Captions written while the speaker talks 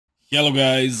Hello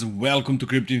guys, welcome to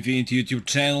Crypto Infinity YouTube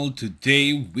channel.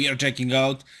 Today we are checking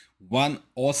out one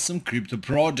awesome crypto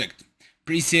project.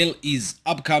 Pre-sale is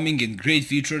upcoming and great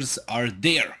features are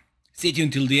there. Stay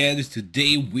tuned till the end.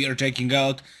 Today we are checking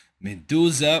out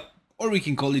Medusa, or we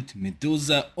can call it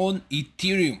Medusa on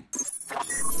Ethereum.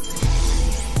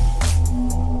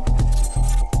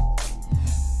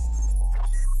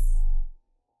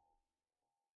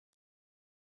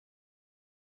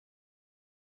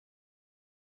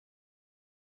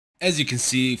 As you can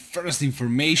see, first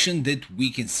information that we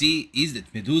can see is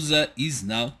that Medusa is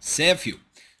now CEFU.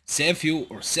 CEFU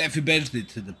or CEFU badge that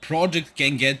the project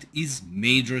can get is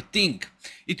major thing.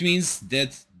 It means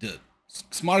that the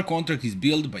smart contract is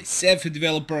built by CEFU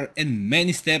developer and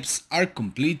many steps are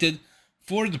completed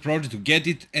for the project to get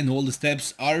it, and all the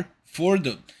steps are for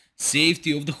the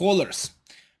safety of the holders.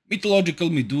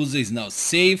 Mythological Medusa is now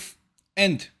safe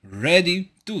and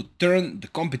ready to turn the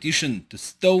competition to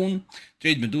stone.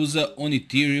 Trade Medusa on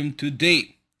Ethereum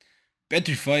today.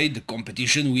 Petrify the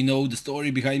competition. We know the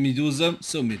story behind Medusa.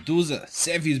 So Medusa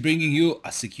CEFU is bringing you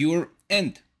a secure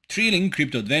and thrilling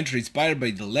crypto adventure inspired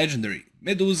by the legendary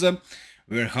Medusa,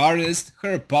 where harness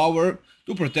her power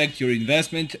to protect your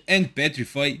investment and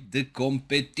petrify the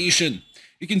competition.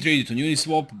 You can trade it on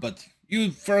Uniswap, but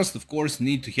you first of course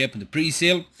need to happen the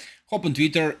pre-sale. Hop on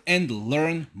Twitter and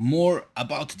learn more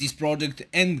about this project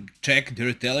and check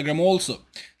their Telegram also.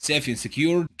 CEFU and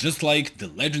secure, just like the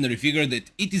legendary figure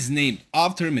that it is named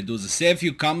after, Medusa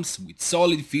CEFU comes with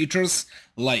solid features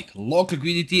like lock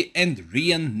liquidity and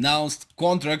re-announced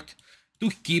contract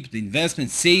to keep the investment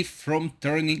safe from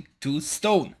turning to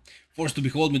stone. Forced to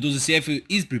behold, Medusa CEFU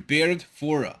is prepared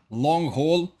for a long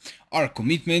haul. Our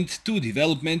commitment to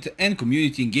development and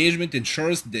community engagement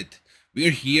ensures that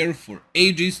we're here for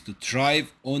ages to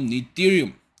thrive on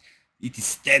Ethereum. It is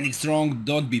standing strong.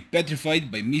 Don't be petrified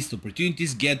by missed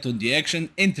opportunities. Get on the action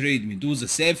and trade Medusa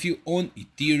CEFU on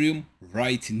Ethereum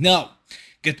right now.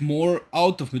 Get more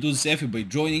out of Medusa CEFU by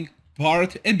joining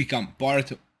part and become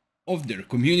part of their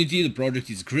community. The project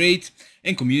is great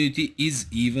and community is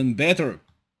even better.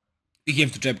 We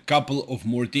have to check a couple of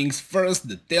more things. First,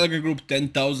 the Telegram group,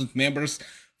 10,000 members,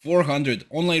 400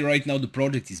 online right now. The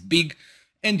project is big,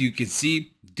 and you can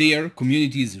see their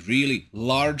community is really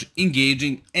large,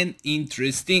 engaging and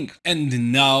interesting.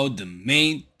 And now the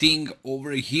main thing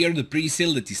over here, the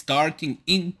pre-sale that is starting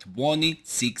in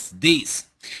 26 days.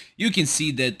 You can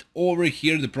see that over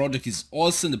here the project is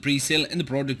awesome, the pre-sale, and the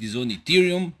project is on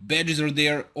Ethereum. Badges are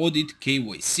there, audit,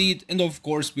 KYC, and of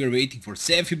course we are waiting for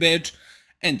CEFU badge.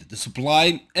 And the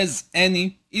supply, as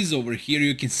any, is over here.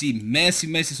 You can see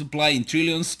massive supply in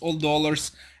trillions of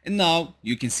dollars. And now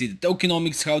you can see the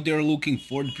tokenomics, how they are looking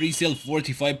for the pre-sale.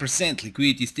 45%,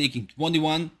 liquidity is taking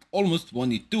 21, almost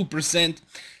 22%,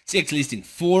 CX listing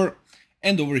 4,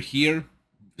 and over here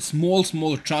small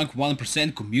chunk,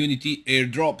 1% community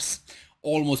airdrops.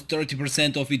 Almost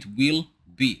 30% of it will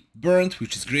be burnt,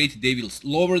 which is great. They will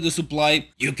lower the supply.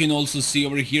 You can also see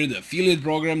over here the affiliate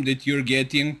program that you're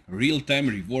getting. Real-time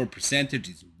reward percentage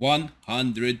is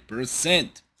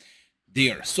 100%.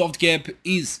 Their soft cap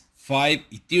is 5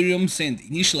 Ethereums and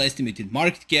initial estimated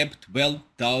market cap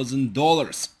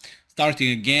 $12,000.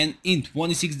 Starting again in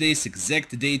 26 days,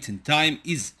 exact date and time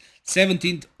is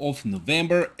 17th of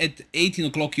November at 18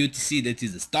 o'clock UTC. That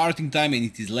is the starting time, and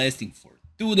it is lasting for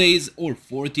 2 days or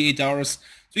 48 hours.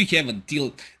 So we have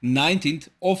until 19th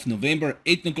of November,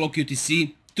 8 o'clock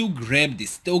UTC to grab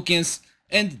these tokens,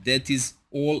 and that is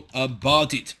all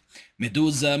about it.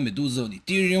 Medusa on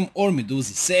Ethereum or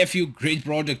Medusa CEFU, great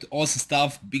project, awesome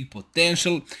stuff, big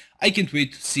potential. I can't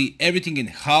wait to see everything and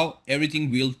how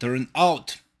everything will turn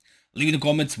out. Leave in the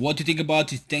comments what you think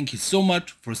about it. Thank you so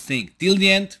much for staying till the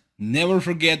end. Never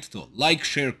forget to like,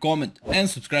 share, comment and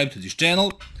subscribe to this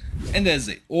channel. And as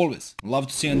I always love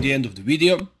to see you on the end of the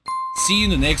video, see you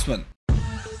in the next one.